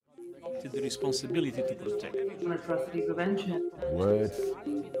the responsibility to protect. On atrocity prevention. Words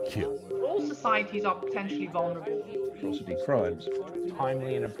kill. All societies are potentially vulnerable. Atrocity crimes.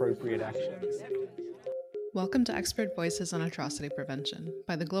 Timely and appropriate action. Welcome to Expert Voices on Atrocity Prevention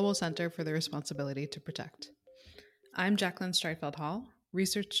by the Global Center for the Responsibility to Protect. I'm Jacqueline Streitfeld Hall,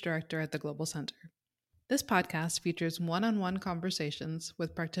 Research Director at the Global Center. This podcast features one-on-one conversations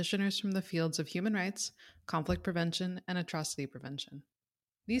with practitioners from the fields of human rights, conflict prevention, and atrocity prevention.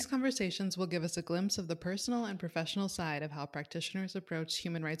 These conversations will give us a glimpse of the personal and professional side of how practitioners approach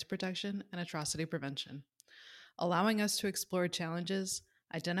human rights protection and atrocity prevention, allowing us to explore challenges,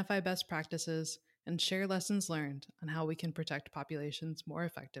 identify best practices, and share lessons learned on how we can protect populations more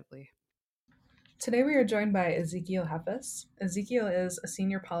effectively. Today we are joined by Ezekiel Heffes. Ezekiel is a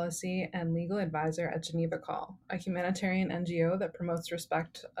senior policy and legal advisor at Geneva Call, a humanitarian NGO that promotes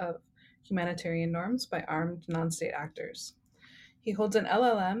respect of humanitarian norms by armed non-state actors. He holds an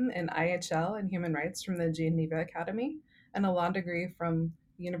LLM in IHL and Human Rights from the Geneva Academy and a law degree from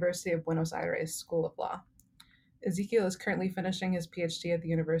the University of Buenos Aires School of Law. Ezekiel is currently finishing his PhD at the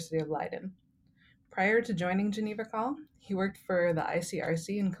University of Leiden. Prior to joining Geneva Call, he worked for the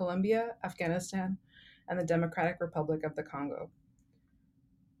ICRC in Colombia, Afghanistan, and the Democratic Republic of the Congo.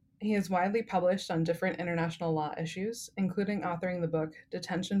 He is widely published on different international law issues, including authoring the book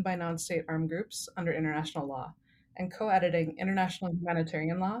Detention by Non-State Armed Groups Under International Law, and co-editing International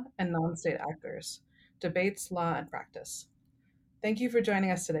Humanitarian Law and Non-State Actors, Debates, Law, and Practice. Thank you for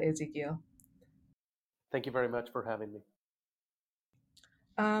joining us today, Ezekiel. Thank you very much for having me.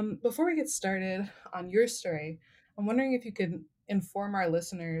 Before we get started on your story, I'm wondering if you could inform our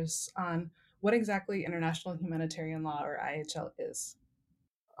listeners on what exactly International Humanitarian Law, or IHL, is.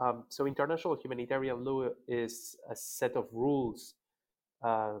 So international humanitarian law is a set of rules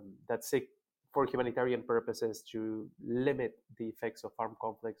that seek for humanitarian purposes to limit the effects of armed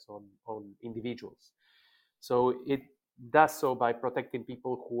conflicts on individuals. So it does so by protecting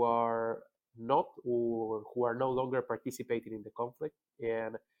people who are not or who are no longer participating in the conflict,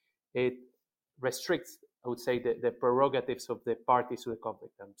 and it restricts, I would say, the prerogatives of the parties to the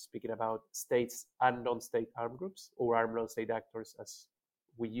conflict. I'm speaking about states and non-state armed groups, or armed non-state actors as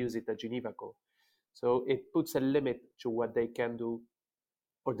we use it at Geneva Call. So it puts a limit to what they can do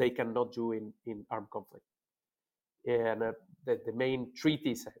or they cannot do in armed conflict. And the main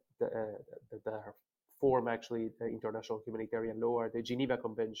treaties that are form actually the international humanitarian law are the Geneva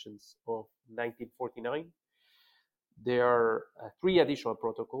Conventions of 1949. There are 3 additional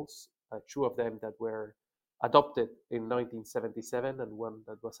protocols, 2 of them that were adopted in 1977 and one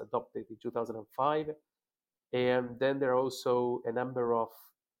that was adopted in 2005. And then there are also a number of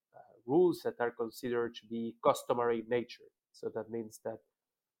rules that are considered to be customary in nature. So that means that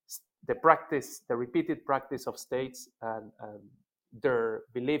the repeated practice of states and their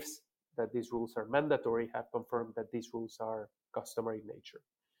beliefs that these rules are mandatory have confirmed that these rules are customary in nature.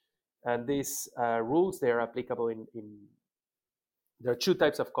 And these rules, they are applicable in there are 2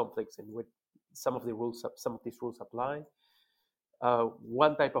 types of conflicts in which some of these rules apply.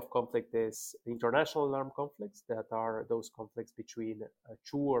 One type of conflict is international armed conflicts, that are those conflicts between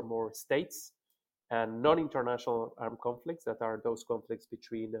 2 or more states, and non-international armed conflicts, that are those conflicts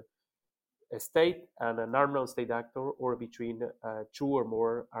between a state and an armed non-state actor, or between 2 or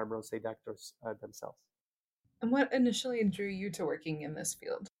more armed non-state actors themselves. And what initially drew you to working in this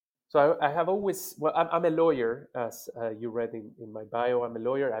field? So I have always, I'm a lawyer, as you read in my bio. I'm a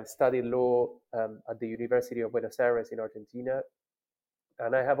lawyer. I've studied law at the University of Buenos Aires in Argentina.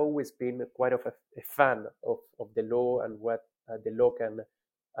 And I have always been quite of a fan of the law and what the law can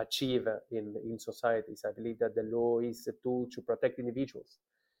achieve in societies. I believe that the law is a tool to protect individuals.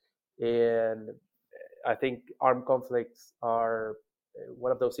 And I think armed conflicts are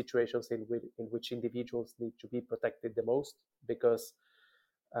one of those situations in which individuals need to be protected the most, because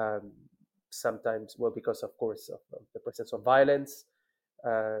sometimes, because of course of the presence of violence,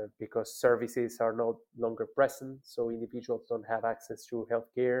 because services are no longer present, so individuals don't have access to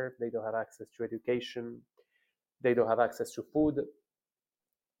healthcare, they don't have access to education, they don't have access to food.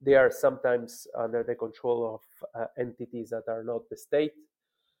 They are sometimes under the control of entities that are not the state.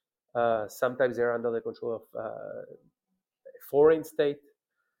 Sometimes they are under the control of a foreign state.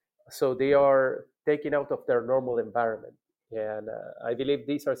 So they are taken out of their normal environment. And I believe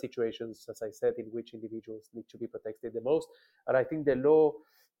these are situations, as I said, in which individuals need to be protected the most. And I think the law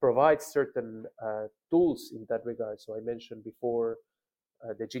provides certain tools in that regard. So I mentioned before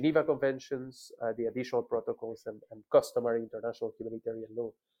the Geneva Conventions, the additional protocols, and customary international humanitarian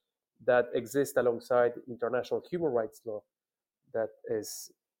law that exist alongside international human rights law, that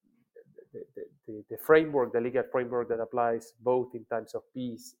is the framework, the legal framework that applies both in times of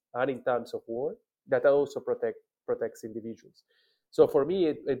peace and in times of war, that also protects individuals. So for me,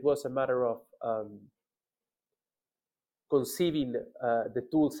 it was a matter of conceiving the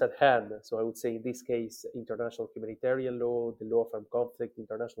tools at hand. So I would say in this case, international humanitarian law, the law of armed conflict,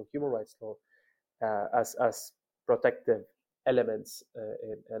 international human rights law, as protective elements.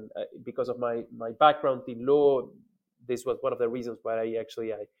 And because of my background in law, this was one of the reasons why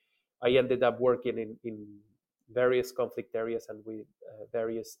I ended up working in various conflict areas and with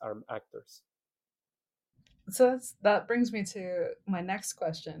various armed actors. So that brings me to my next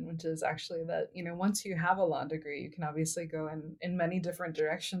question, which is actually that, once you have a law degree, you can obviously go in many different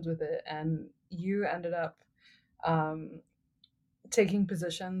directions with it. And you ended up taking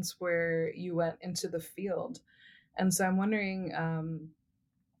positions where you went into the field. And so I'm wondering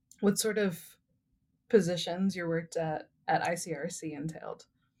what sort of positions your work at ICRC entailed.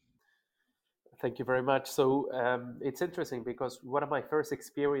 Thank you very much. So it's interesting because one of my first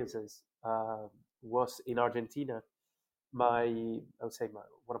experiences was in Argentina. One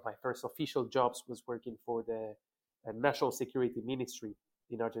of my first official jobs was working for the National Security Ministry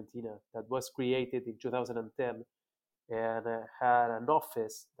in Argentina that was created in 2010 and had an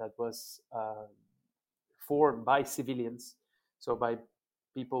office that was formed by civilians, so by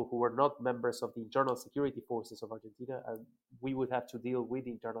people who were not members of the internal security forces of Argentina, and we would have to deal with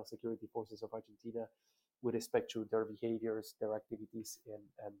the internal security forces of Argentina with respect to their behaviors, their activities,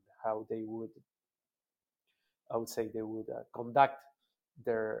 and how they would, conduct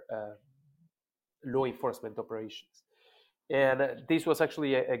their law enforcement operations. And this was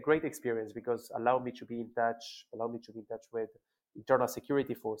actually a great experience because allowed me to be in touch with internal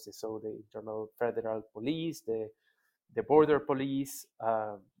security forces, so the internal federal police, the border police.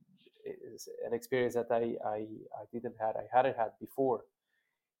 Is an experience that I hadn't had before.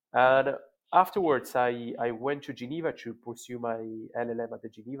 And afterwards, I went to Geneva to pursue my LLM at the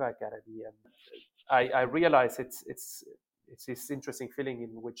Geneva Academy, and I realized it's this interesting feeling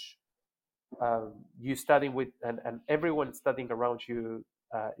in which you study with, and everyone studying around you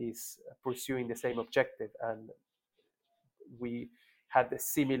is pursuing the same objective, and we had a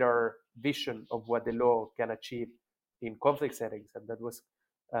similar vision of what the law can achieve in conflict settings, and that was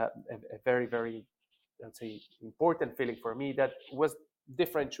a very, very, let's say, important feeling for me. That was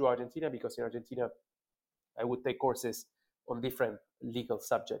different to Argentina, because in Argentina I would take courses on different legal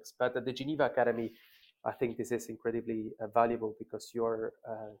subjects, but at the Geneva Academy I think this is incredibly valuable because you're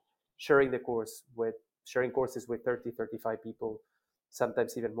sharing courses with 30, 35 people,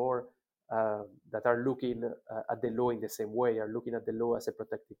 sometimes even more, that are looking at the law in the same way, are looking at the law as a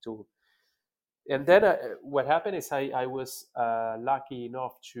protective tool. And then what happened is I was lucky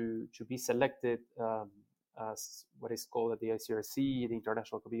enough to be selected as what is called at the ICRC, the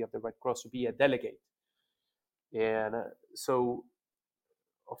International Committee of the Red Cross, to be a delegate. And so,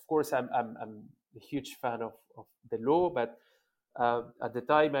 of course, I'm a huge fan of the law, but at the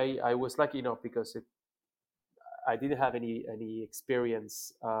time I was lucky enough because I didn't have any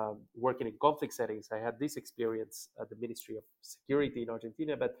experience working in conflict settings. I had this experience at the Ministry of Security in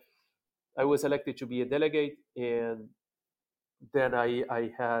Argentina, but I was elected to be a delegate, and then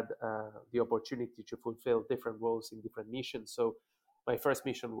I had the opportunity to fulfill different roles in different missions. So my first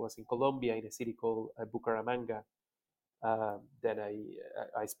mission was in Colombia, in a city called Bucaramanga. Then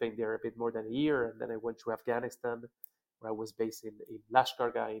I spent there a bit more than a year, and then I went to Afghanistan, where I was based in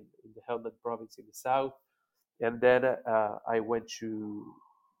Lashkargah in the Helmand province in the south. And then I went to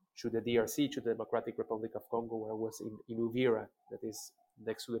the DRC, to the Democratic Republic of Congo, where I was in Uvira, that is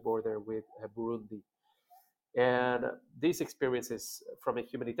next to the border with Burundi. And these experiences, from a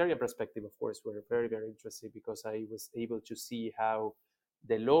humanitarian perspective, of course, were very, very interesting, because I was able to see how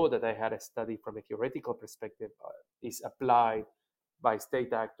the law that I had studied from a theoretical perspective is applied by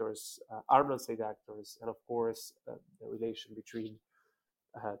state actors, armed state actors, and of course, the relation between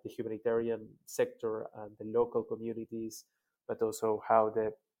the humanitarian sector and the local communities, but also how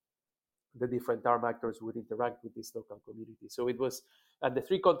the different armed actors would interact with these local communities. So it was, and the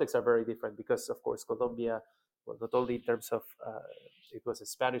three contexts are very different, because of course Colombia, well, not only in terms of it was a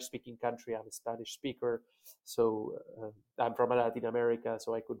Spanish-speaking country, I'm a Spanish speaker, so I'm from Latin America,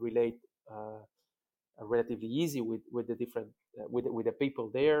 so I could relate relatively easy with the different with the people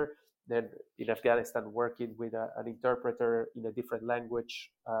there. Then in Afghanistan, working with an interpreter in a different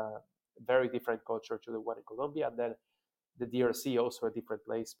language, very different culture to the one in Colombia. And then the DRC, also a different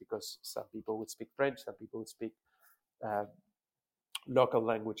place, because some people would speak French, some people would speak local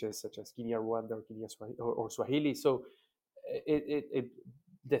languages such as Kinyarwanda or Swahili. So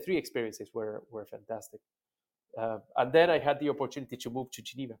the three experiences were fantastic. And then I had the opportunity to move to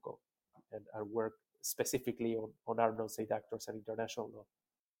Geneva. and work specifically on armed non-state actors and international law.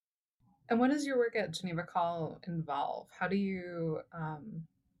 And what does your work at Geneva Call involve? How does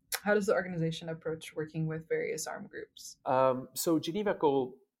the organization approach working with various armed groups? So Geneva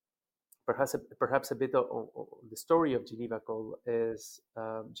Call, perhaps a bit of the story of Geneva Call is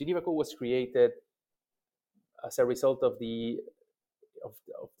Geneva Call was created as a result of the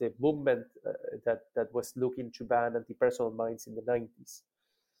movement that was looking to ban anti-personal mines in the 90s,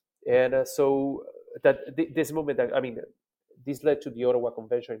 and so that this movement, this led to the Ottawa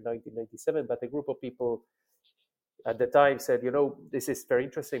Convention in 1997. But a group of people at the time said, this is very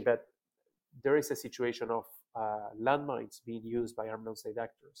interesting, but there is a situation of landmines being used by armed non-state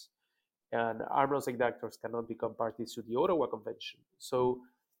actors, and armed non-state actors cannot become parties to the Ottawa Convention. So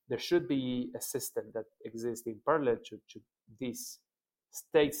there should be a system that exists in parallel to this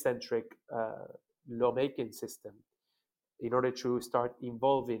state-centric lawmaking system in order to start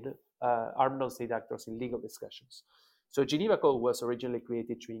involving armed non-state actors in legal discussions. So Geneva Call was originally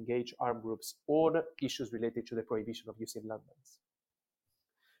created to engage armed groups on issues related to the prohibition of using landmines.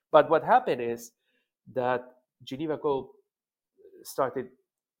 But what happened is that Geneva Call started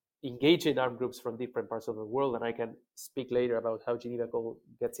engaging armed groups from different parts of the world, and I can speak later about how Geneva Call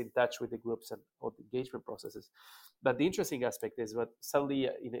gets in touch with the groups and all the engagement processes. But the interesting aspect is that suddenly,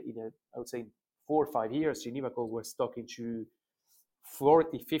 I would say 4 or 5 years, Geneva Call was talking to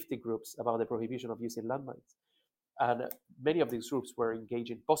 40, 50 groups about the prohibition of using landmines. And many of these groups were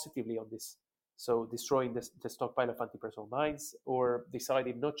engaging positively on this. So destroying the stockpile of anti-personnel mines or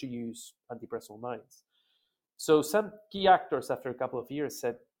deciding not to use anti-personnel mines. So some key actors after a couple of years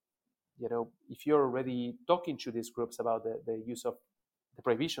said, if you're already talking to these groups about the use of the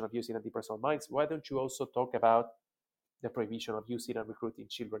prohibition of using anti-personnel mines, why don't you also talk about the prohibition of using and recruiting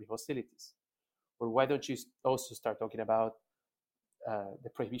children in hostilities? Or why don't you also start talking about the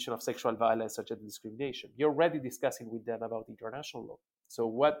prohibition of sexual violence or gender discrimination? You're already discussing with them about international law. So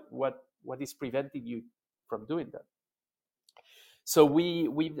what is preventing you from doing that? So we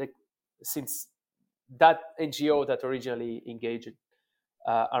since that NGO that originally engaged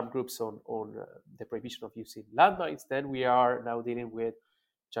armed groups on the prohibition of using landmines, then we are now dealing with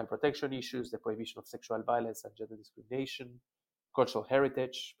child protection issues, the prohibition of sexual violence and gender discrimination, cultural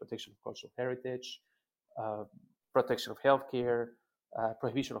heritage, protection of cultural heritage, protection of healthcare,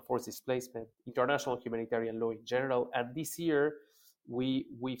 prohibition of forced displacement, international humanitarian law in general. And this year,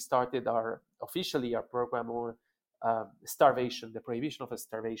 we've started officially our program on starvation, the prohibition of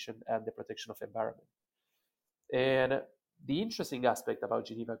starvation and the protection of environment. And the interesting aspect about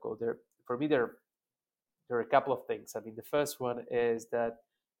Geneva Call, for me, there are a couple of things. The first one is that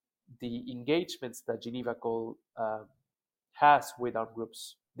the engagements that Geneva Call has with our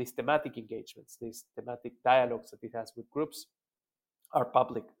groups, these thematic engagements, these thematic dialogues that it has with groups, are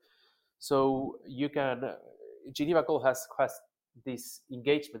public. So Geneva Call has this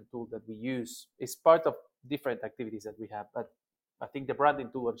engagement tool that we use. It's part of different activities that we have, but I think the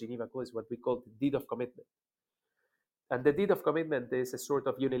branding tool of Geneva Call is what we call the deed of commitment. And the deed of commitment is a sort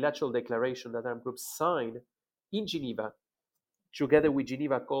of unilateral declaration that armed groups sign in Geneva, together with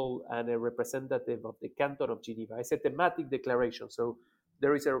Geneva Call and a representative of the Canton of Geneva. It's a thematic declaration. So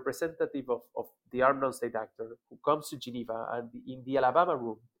there is a representative of the armed non-state actor who comes to Geneva, and in the Alabama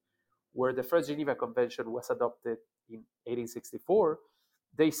room, where the first Geneva Convention was adopted in 1864,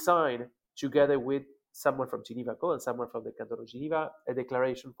 they sign, together with someone from Geneva Call and someone from the Canton of Geneva, a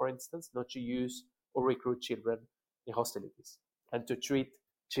declaration, for instance, not to use or recruit children in hostilities, and to treat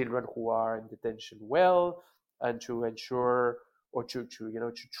children who are in detention well, and to ensure or to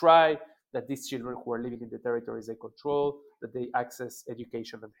try that these children who are living in the territories they control, that they access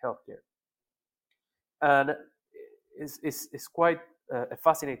education and healthcare. And it's quite a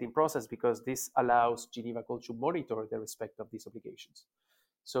fascinating process, because this allows Geneva Call to monitor the respect of these obligations.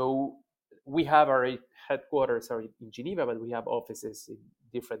 So we have our headquarters are in Geneva, but we have offices in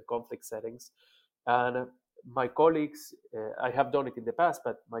different conflict settings. And my colleagues, I have done it in the past,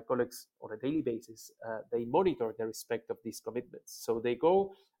 but my colleagues on a daily basis, they monitor the respect of these commitments. So they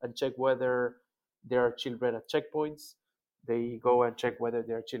go and check whether there are children at checkpoints. They go and check whether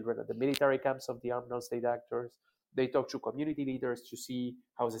there are children at the military camps of the armed non-state actors. They talk to community leaders to see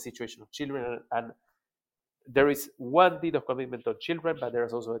how is the situation of children. And there is one deed of commitment on children, but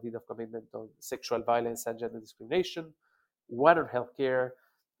there's also a deed of commitment on sexual violence and gender discrimination, one on healthcare,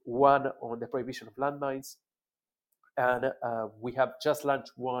 one on the prohibition of landmines. And we have just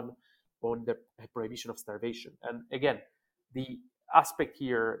launched one on the prohibition of starvation. And again, the aspect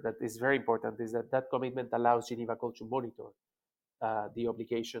here that is very important is that commitment allows Geneva Call to monitor the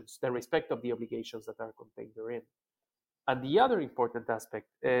obligations, the respect of the obligations that are contained therein. And the other important aspect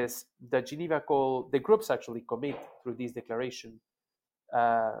is the Geneva Call, the groups actually commit through this declaration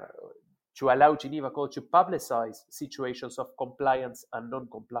to allow Geneva Call to publicize situations of compliance and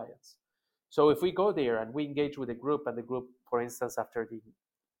non-compliance. So if we go there and we engage with a group, and the group, for instance, after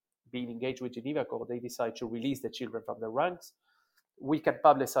being engaged with Geneva Call, they decide to release the children from their ranks, we can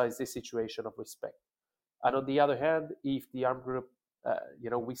publicize this situation of respect. And on the other hand, if the armed group,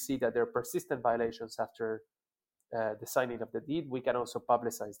 we see that there are persistent violations after the signing of the deed, we can also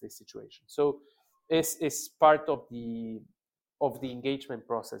publicize this situation. So it's part of the engagement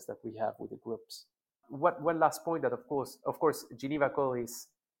process that we have with the groups. One last point, that of course, Geneva Call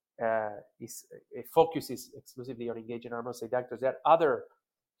focuses exclusively on engaging armed state actors. There are other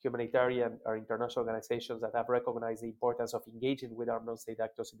humanitarian or international organizations that have recognized the importance of engaging with armed state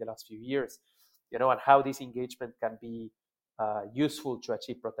actors in the last few years, and how this engagement can be useful to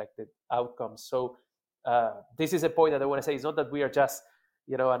achieve protected outcomes. So this is a point that I want to say. It's not that we are just,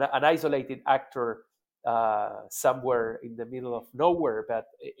 an isolated actor somewhere in the middle of nowhere, but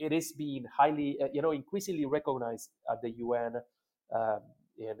it is being highly, increasingly recognized at the UN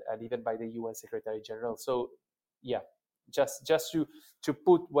and even by the UN Secretary General. So, yeah, just to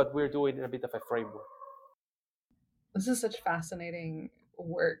put what we're doing in a bit of a framework. This is such fascinating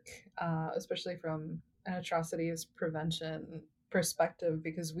work, especially from an atrocities prevention perspective,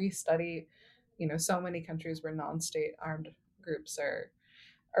 because we study, so many countries where non-state armed groups are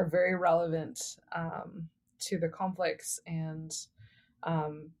very relevant to the conflicts and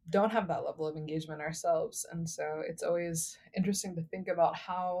don't have that level of engagement ourselves. And so it's always interesting to think about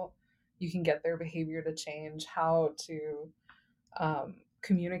how you can get their behavior to change, how to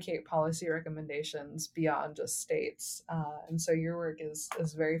communicate policy recommendations beyond just states. And so your work is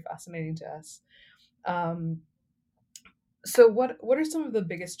very fascinating to us. So what are some of the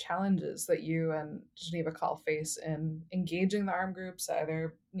biggest challenges that you and Geneva Call face in engaging the armed groups,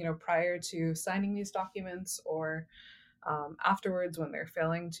 either prior to signing these documents or afterwards when they're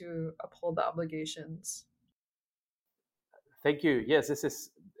failing to uphold the obligations? Thank you. Yes, this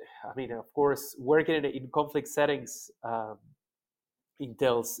is, of course, working in conflict settings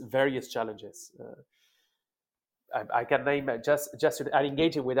entails various challenges. I can name just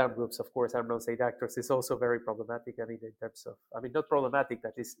engaging with armed groups. Of course, armed non-state actors is also very problematic. In terms of, not problematic,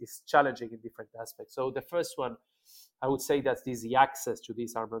 but is challenging in different aspects. So the first one, I would say, that is the access to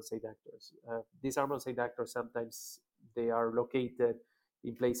these armed non-state actors. These armed non-state actors, sometimes they are located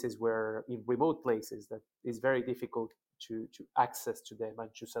in remote places that is very difficult to access to them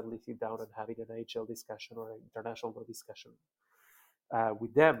and to suddenly sit down and having an IHL discussion or an international law discussion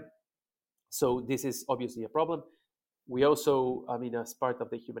with them. So this is obviously a problem. We also, as part of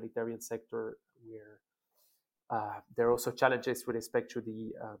the humanitarian sector, there are also challenges with respect to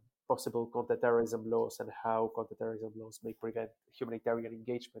the possible counterterrorism laws and how counterterrorism laws may prevent humanitarian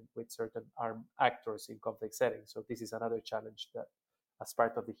engagement with certain armed actors in conflict settings. So this is another challenge that, as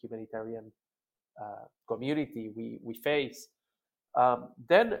part of the humanitarian community, we face.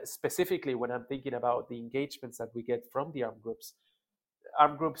 Then specifically, when I'm thinking about the engagements that we get from the armed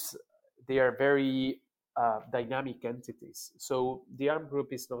groups, they are very dynamic entities. So the armed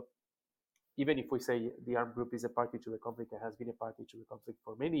group is not, even if we say the armed group is a party to the conflict and has been a party to the conflict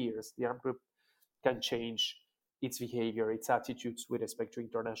for many years, the armed group can change its behavior, its attitudes with respect to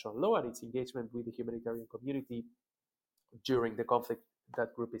international law and its engagement with the humanitarian community during the conflict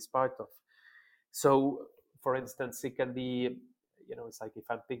that group is part of. So, for instance, it can be, it's like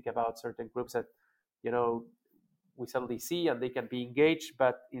if I'm thinking about certain groups that, we suddenly see and they can be engaged,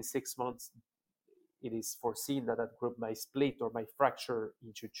 but in 6 months, it is foreseen that group might split or might fracture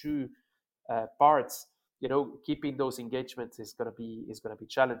into two parts. Keeping those engagements is going to be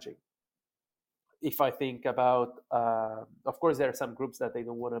challenging. If I think about, of course, there are some groups that they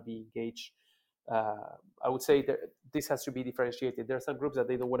don't want to be engaged. I would say that this has to be differentiated. There are some groups that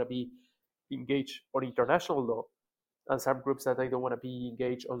they don't want to be engaged on international law, and some groups that they don't want to be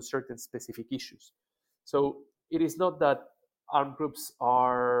engaged on certain specific issues. So it is not that armed groups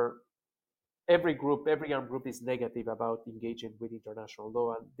are, every armed group is negative about engaging with international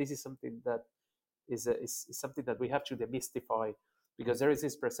law. And this is something that is something that we have to demystify, because there is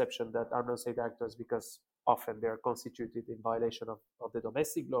this perception that armed non-state actors, because often they are constituted in violation of the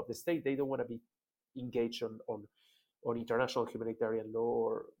domestic law of the state, they don't want to be engaged on international humanitarian law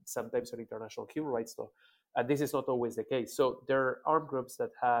or sometimes on international human rights law. And this is not always the case. So there are armed groups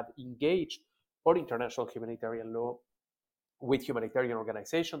that have engaged on international humanitarian law with humanitarian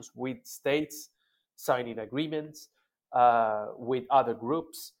organizations, with states, signing agreements with other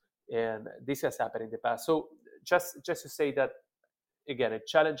groups. And this has happened in the past. So just to say that, again, a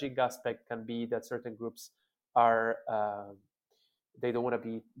challenging aspect can be that certain groups are they don't want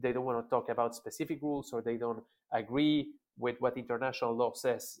to talk about specific rules, or they don't agree with what international law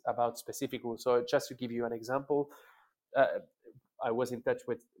says about specific rules. So just to give you an example, I was in touch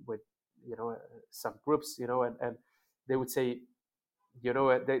with some groups, and they would say,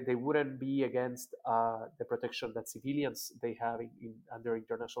 they wouldn't be against the protection that civilians they have under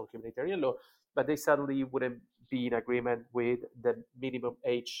international humanitarian law, but they suddenly wouldn't be in agreement with the minimum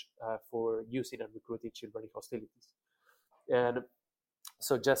age for using and recruiting children in hostilities. And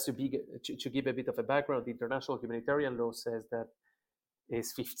so just to give a bit of a background, the international humanitarian law says that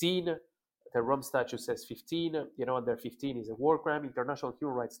is 15. The Rome Statute says 15. Under 15 is a war crime. International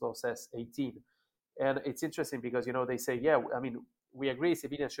human rights law says 18. And it's interesting because, they say, we agree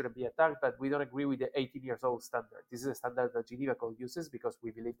civilians shouldn't be attacked, but we don't agree with the 18 years old standard. This is a standard that Geneva Code uses because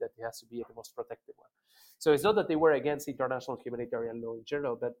we believe that it has to be the most protected one. So it's not that they were against international humanitarian law in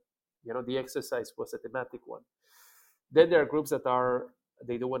general, but, the exercise was a thematic one. Then there are groups that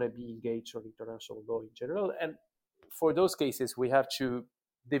they don't want to be engaged on international law in general. And for those cases, we have to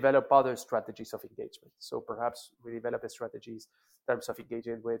develop other strategies of engagement. So perhaps we develop strategies in terms of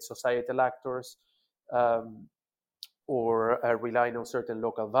engaging with societal actors, or relying on certain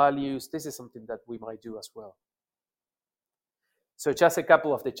local values. This is something that we might do as well. So just a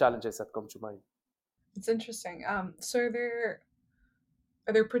couple of the challenges that come to mind. It's interesting. So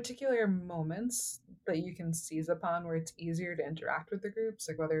are there particular moments that you can seize upon where it's easier to interact with the groups,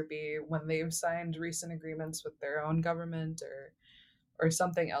 like whether it be when they've signed recent agreements with their own government or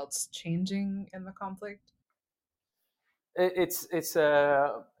something else changing in the conflict? It's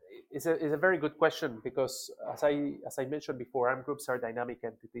a very good question, because as I mentioned before, armed groups are dynamic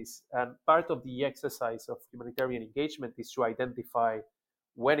entities, and part of the exercise of humanitarian engagement is to identify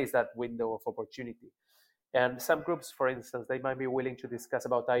when is that window of opportunity. And some groups, for instance, they might be willing to discuss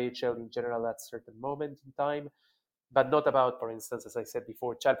about IHL in general at a certain moment in time, but not about, for instance, as I said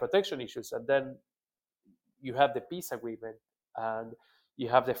before, child protection issues. And then you have the peace agreement, and you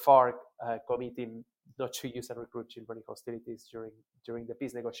have the FARC committing not to use and recruit children in hostilities during the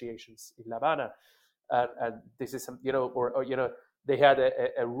peace negotiations in La Habana. And this is, they had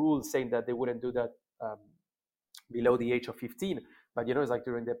a rule saying that they wouldn't do that below the age of 15. But, it's like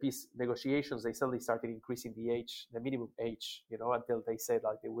during the peace negotiations, they suddenly started increasing the minimum age, until they said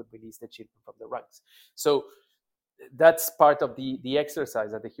like they would release the children from the ranks. So that's part of the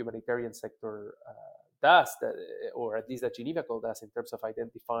exercise that the humanitarian sector does, or at least that Geneva Code does, in terms of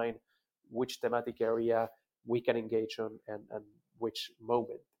identifying which thematic area we can engage on and which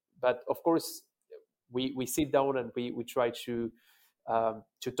moment. But of course, we sit down and we try to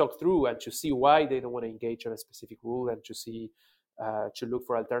talk through and to see why they don't want to engage on a specific rule, and to see to look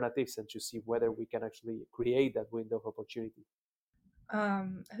for alternatives, and to see whether we can actually create that window of opportunity.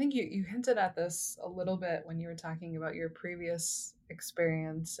 I think you hinted at this a little bit when you were talking about your previous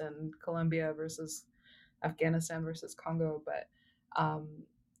experience in Colombia versus Afghanistan versus Congo, but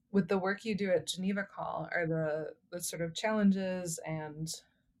with the work you do at Geneva Call, are the sort of challenges and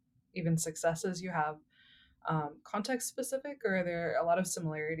even successes you have context specific, or are there a lot of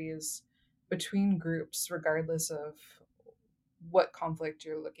similarities between groups regardless of what conflict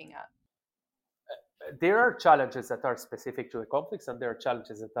you're looking at? There are challenges that are specific to the conflicts, and there are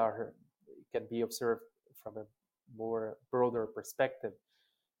challenges that can be observed from a more broader perspective.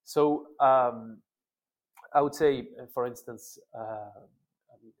 So I would say, for instance,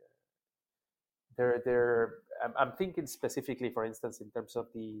 I'm thinking specifically, for instance, in terms of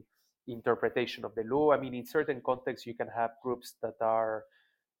the interpretation of the law. In certain contexts, you can have groups that are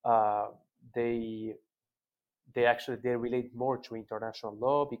they relate more to international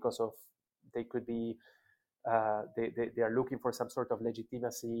law because of they could be they are looking for some sort of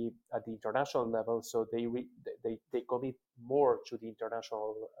legitimacy at the international level, so they commit more to the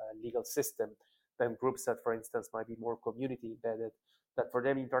international legal system than groups that, for instance, might be more community embedded. That for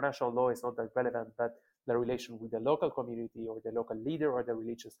them, international law is not that relevant, but the relation with the local community or the local leader or the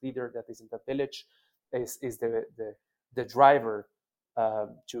religious leader that is in that village is the driver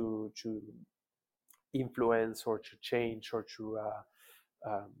to influence or to change or to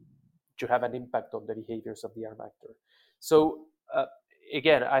have an impact on the behaviors of the armed actor. So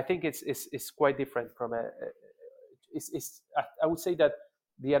again, I think it's quite different from I would say that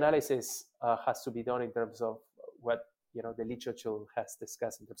the analysis has to be done in terms of what the literature has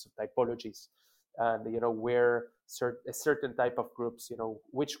discussed in terms of typologies, and where a certain type of groups,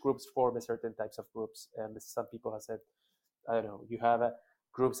 which groups form a certain types of groups. And some people have said, I don't know, you have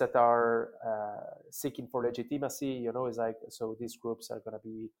groups that are seeking for legitimacy. It's like, so these groups are going to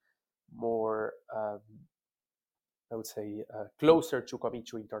be more I would say, closer to commit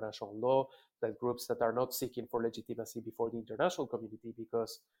to international law, than groups that are not seeking for legitimacy before the international community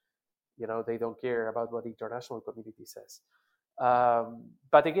because, they don't care about what the international community says.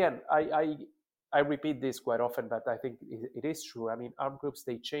 But again, I repeat this quite often, but I think it is true. I mean, armed groups,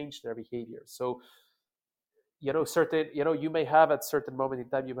 they change their behavior. So, you may have at certain moment in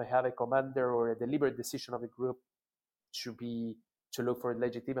time, you may have a commander or a deliberate decision of the group to look for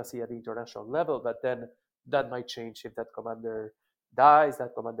legitimacy at the international level, but then that might change if that commander dies,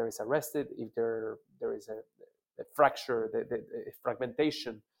 that commander is arrested, if there is a fracture, the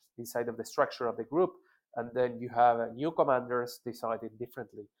fragmentation inside of the structure of the group, and then you have new commanders deciding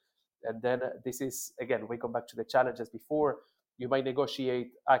differently. And then this is, again, we come back to the challenges before. You might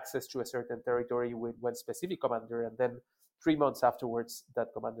negotiate access to a certain territory with one specific commander, and then 3 months afterwards,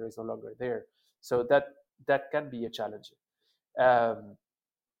 that commander is no longer there. So that can be a challenge.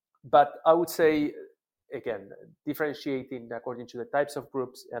 But I would say, again, differentiating according to the types of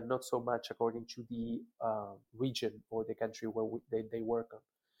groups and not so much according to the region or the country where they work on.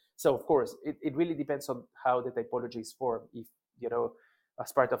 So, of course, it really depends on how the typology is formed. If,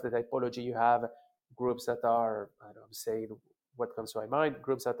 as part of the typology, you have groups that are, I'm saying what comes to my mind,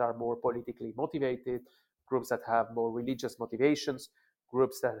 groups that are more politically motivated, groups that have more religious motivations,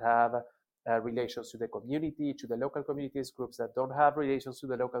 groups that have relations to the community, to the local communities, groups that don't have relations to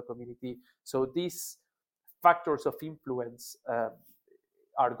the local community. So these factors of influence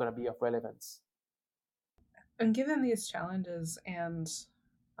are going to be of relevance. And given these challenges and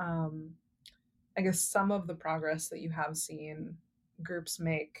I guess some of the progress that you have seen groups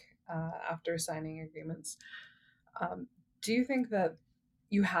make after signing agreements, do you think that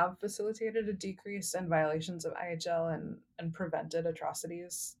you have facilitated a decrease in violations of IHL and prevented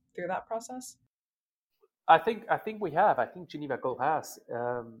atrocities through that process? I think we have. I think Geneva Code has.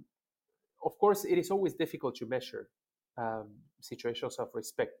 Of course, it is always difficult to measure situations of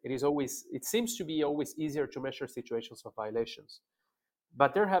respect. It seems to be always easier to measure situations of violations,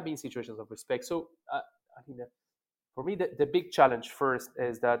 but there have been situations of respect. So, for me, the big challenge first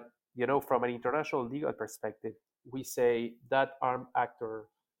is that, from an international legal perspective, we say that armed actor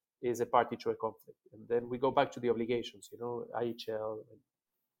is a party to a conflict, and then we go back to the obligations, IHL and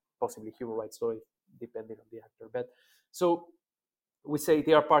possibly human rights law, depending on the actor. But so we say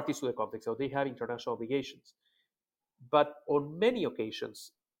they are parties to the conflict, so they have international obligations. But on many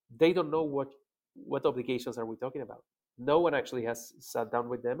occasions, they don't know what obligations are we talking about. No one actually has sat down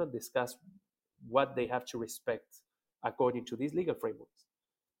with them and discussed what they have to respect according to these legal frameworks.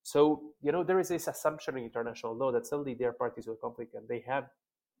 So, there is this assumption in international law that suddenly they are parties to the conflict and they have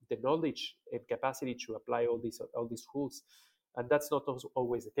the knowledge and capacity to apply all these rules, and that's not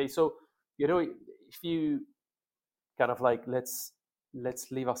always the case. So, if you kind of like let's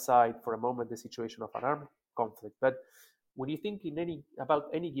leave aside for a moment the situation of an armed conflict, but when you think about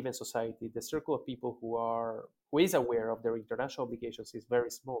any given society, the circle of people who is aware of their international obligations is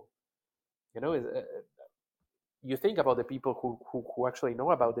very small. You think about the people who actually know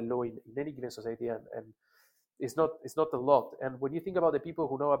about the law in any given society, and it's not a lot. And when you think about the people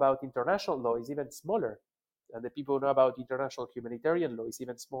who know about international law, is even smaller. And the people who know about international humanitarian law is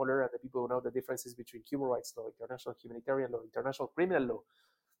even smaller. And the people who know the differences between human rights law, international humanitarian law, international criminal law,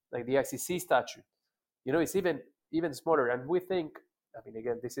 like the ICC statute, it's even smaller. And we think,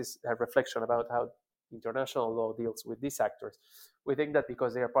 again, this is a reflection about how international law deals with these actors. We think that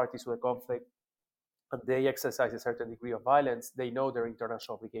because they are parties to a conflict and they exercise a certain degree of violence, they know their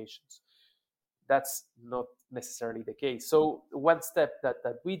international obligations. That's not necessarily the case. So one step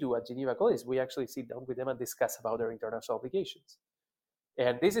that we do at Geneva Code is we actually sit down with them and discuss about their international obligations.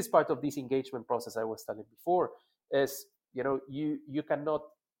 And this is part of this engagement process I was telling before, is, you cannot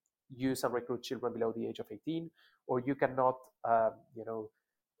use and recruit children below the age of 18, or you cannot,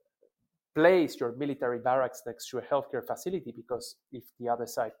 place your military barracks next to a healthcare facility, because if the other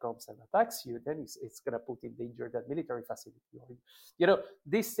side comes and attacks you, then it's going to put in danger that military facility.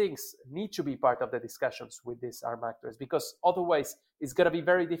 These things need to be part of the discussions with these armed actors, because otherwise it's going to be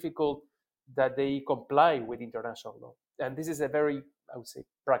very difficult that they comply with international law. And this is a very, I would say,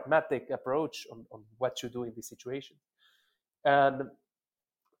 pragmatic approach on what to do in this situation. And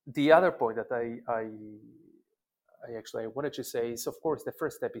the other point that I wanted to say is, of course, the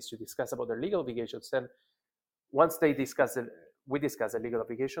first step is to discuss about their legal obligations. And once they discuss it, we discuss the legal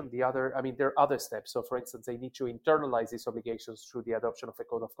obligation. There are other steps. So, for instance, they need to internalize these obligations through the adoption of a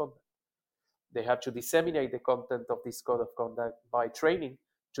code of conduct. They have to disseminate the content of this code of conduct by training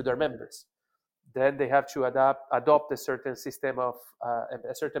to their members. Then they have to adopt a certain system of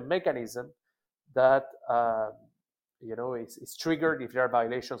a certain mechanism that is triggered if there are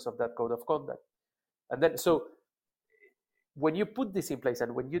violations of that code of conduct. And then, so when you put this in place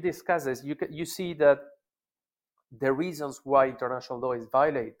and when you discuss this, you see that the reasons why international law is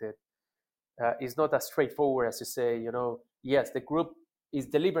violated is not as straightforward as you say, yes, the group is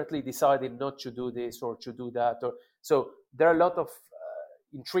deliberately deciding not to do this or to do that. So there are a lot of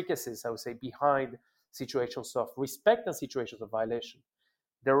intricacies, I would say, behind situations of respect and situations of violation.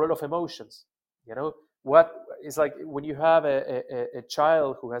 The role of emotions, what is like when you have a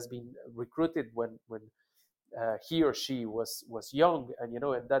child who has been recruited when he or she was young, and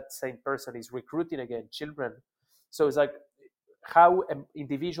and that same person is recruiting again children. So it's like how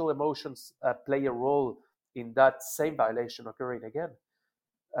individual emotions play a role in that same violation occurring again.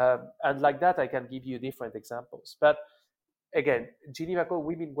 And like that, I can give you different examples. But again, Geneva Code,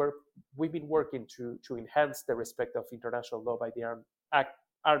 we've been working to enhance the respect of international law by the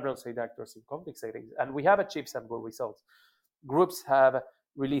armed state actors in conflict settings, and we have achieved some good results. Groups have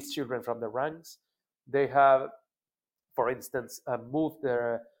released children from the ranks. They have, for instance, moved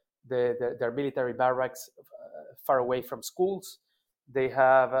their military barracks far away from schools. They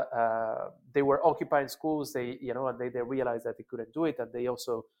were occupying schools. They realized that they couldn't do it, and they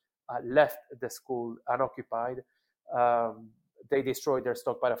also left the school unoccupied. They destroyed their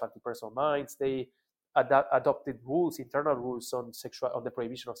stockpile of anti-personnel mines. They adopted internal rules on the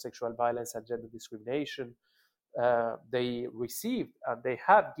prohibition of sexual violence and gender discrimination. They received and they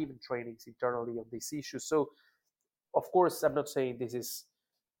have given trainings internally on these issues. So, of course, I'm not saying this is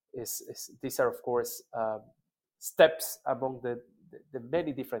these are, of course, steps among the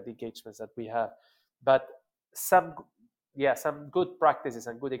many different engagements that we have, but some good practices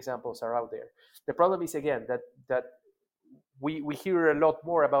and good examples are out there. The problem is, again, that we hear a lot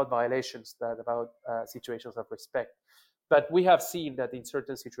more about violations than about situations of respect. But we have seen that in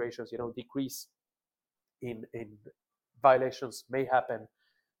certain situations, decrease in violations may happen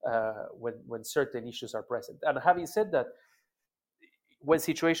when certain issues are present. And having said that, when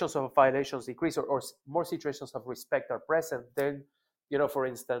situations of violations decrease or more situations of respect are present, then, for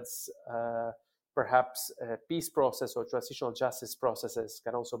instance, perhaps a peace process or transitional justice processes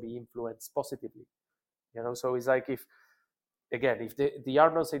can also be influenced positively. So it's like if the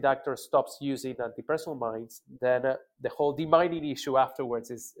armed non-state actor stops using anti-personnel mines, then the whole demining issue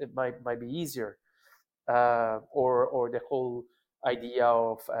afterwards might be easier, or the whole idea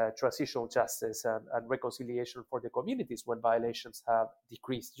of transitional justice and reconciliation for the communities when violations have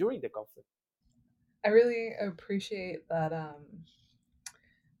decreased during the conflict. I really appreciate that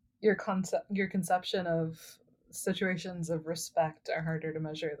your conception of situations of respect are harder to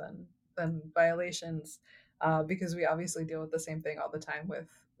measure than violations, because we obviously deal with the same thing all the time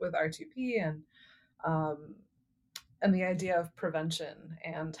with R2P and the idea of prevention,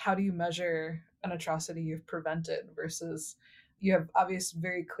 and how do you measure an atrocity you've prevented versus you have obvious,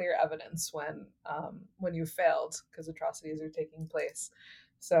 very clear evidence when you failed because atrocities are taking place.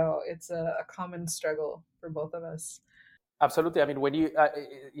 So it's a common struggle for both of us. Absolutely. I mean, when you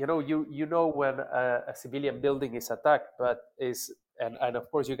when a civilian building is attacked, and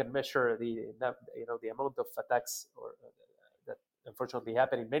of course you can measure the amount of attacks that unfortunately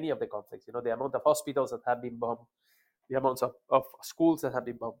happen in many of the conflicts. The amount of hospitals that have been bombed, the amounts of schools that have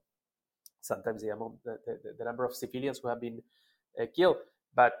been bombed, sometimes the number of civilians who have been killed.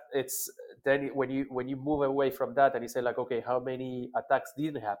 But it's then when you move away from that and you say, like, okay, how many attacks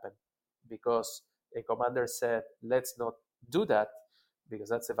didn't happen because a commander said, let's not do that because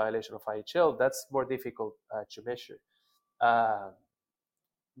that's a violation of IHL, that's more difficult to measure.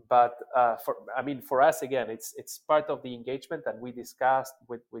 But for us, again, it's part of the engagement, and we discussed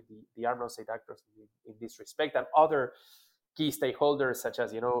with the armed non-state actors in this respect, and other key stakeholders such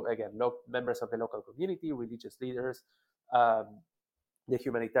as, members of the local community, religious leaders, the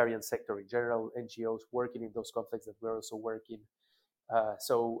humanitarian sector in general, NGOs working in those conflicts that we're also working.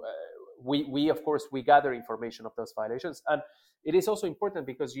 We of course, we gather information of those violations. And it is also important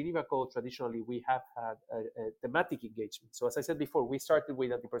because Geneva Code, traditionally, we have had a thematic engagement. So as I said before, we started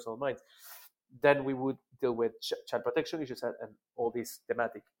with anti-personnel mines. Then we would deal with child protection issues and all these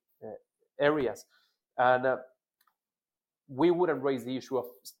thematic areas. And we wouldn't raise the issue of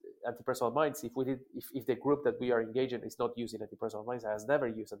anti-personnel mines if the group that we are engaging is not using anti-personnel mines, has never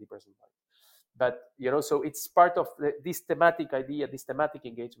used anti-personnel mines. But, so it's part of this thematic idea, this thematic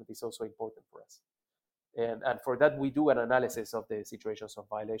engagement is also important for us. And for that, we do an analysis of the situations of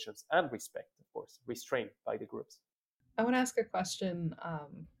violations and respect, of course, restraint by the groups. I want to ask a question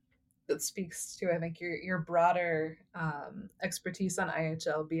that speaks to, I think, your broader expertise on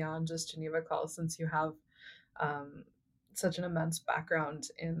IHL beyond just Geneva calls, since you have such an immense background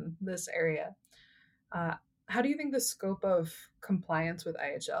in this area. How do you think the scope of compliance with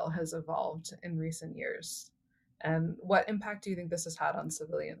IHL has evolved in recent years? And what impact do you think this has had on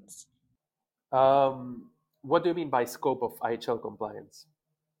civilians? What do you mean by scope of IHL compliance?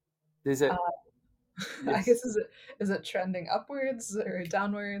 Is it? I Yes. guess is it trending upwards or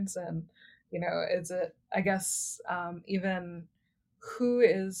downwards, and is it, I guess, even who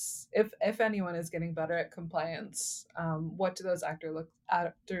is, if anyone is getting better at compliance, what do those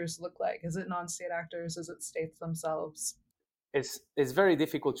actors look like? Is it non-state actors? Is it states themselves? It's very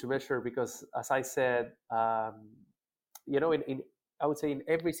difficult to measure because, as I said, in I would say in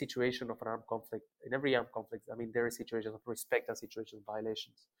every situation of an armed conflict, in every armed conflict, I mean, there is situations of respect and situations of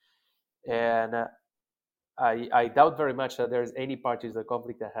violations, and I doubt very much that there is any party to the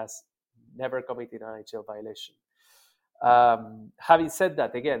conflict that has never committed an IHL violation. Having said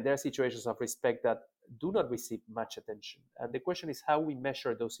that, again, there are situations of respect that do not receive much attention. And the question is how we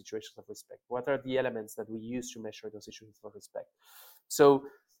measure those situations of respect. What are the elements that we use to measure those situations of respect? So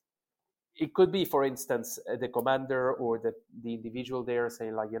it could be, for instance, the commander or the individual there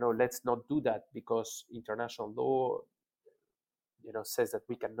saying, like, let's not do that because international law, says that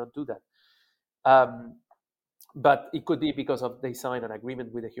we cannot do that. But it could be because they sign an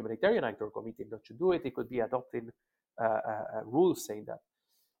agreement with a humanitarian actor committing not to do it. It could be adopting rules saying that.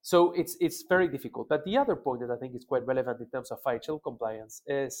 So it's very difficult. But the other point that I think is quite relevant in terms of IHL compliance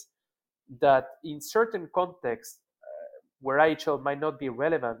is that in certain contexts where IHL might not be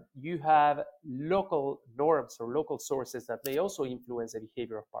relevant, you have local norms or local sources that may also influence the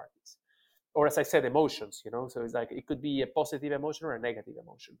behavior of parties. Or, as I said, emotions, So it's like it could be a positive emotion or a negative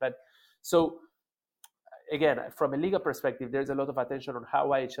emotion. But so again, from a legal perspective, there's a lot of attention on how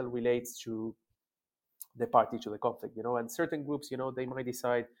IHL relates to the party to the conflict, and certain groups, they might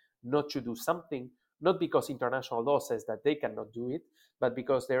decide not to do something, not because international law says that they cannot do it, but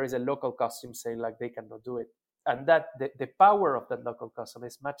because there is a local custom saying like they cannot do it. And that the power of that local custom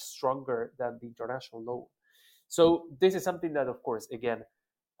is much stronger than the international law. So this is something that, of course, again,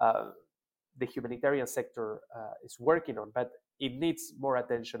 the humanitarian sector is working on, but it needs more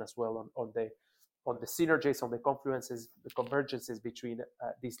attention as well on the synergies, on the confluences, the convergences between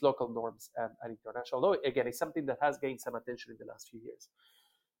these local norms and international law. Again, it's something that has gained some attention in the last few years.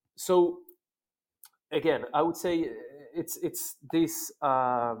 So again, I would say it's this.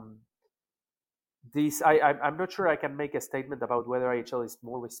 I'm not sure I can make a statement about whether IHL is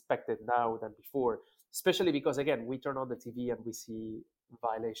more respected now than before, especially because, again, we turn on the TV and we see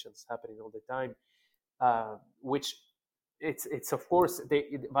violations happening all the time, which it's of course, the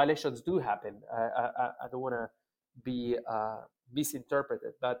violations do happen. I don't want to be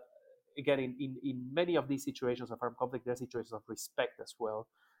misinterpreted, but again, in many of these situations of armed conflict, there are situations of respect as well.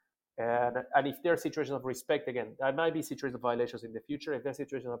 And if there are situations of respect, again, there might be situations of violations in the future. If there are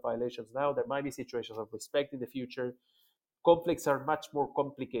situations of violations now, there might be situations of respect in the future. Conflicts are much more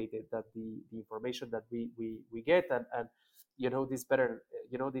complicated than the information that we get. And this better,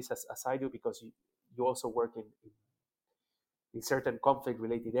 this as I do, because you also work in certain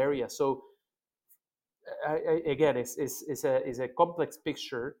conflict-related areas. So again, it's a complex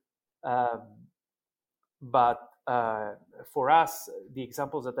picture, but for us, the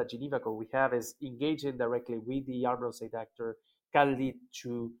examples that at Geneva Code we have is engaging directly with the armed non-state actor can lead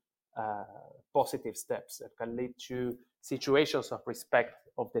to positive steps, and can lead to situations of respect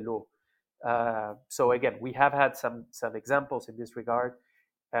of the law. So again, we have had some examples in this regard,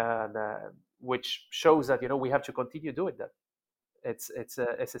 and which shows that we have to continue doing that. It's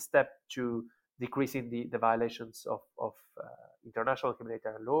a step to decreasing the violations of international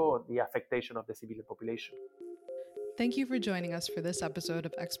humanitarian law and the affectation of the civilian population. Thank you for joining us for this episode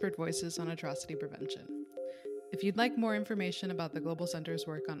of Expert Voices on Atrocity Prevention. If you'd like more information about the Global Center's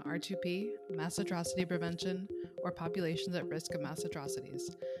work on R2P, mass atrocity prevention, or populations at risk of mass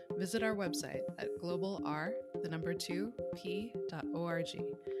atrocities, visit our website at globalr2p.org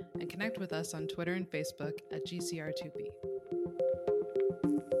and connect with us on Twitter and Facebook at GCR2P.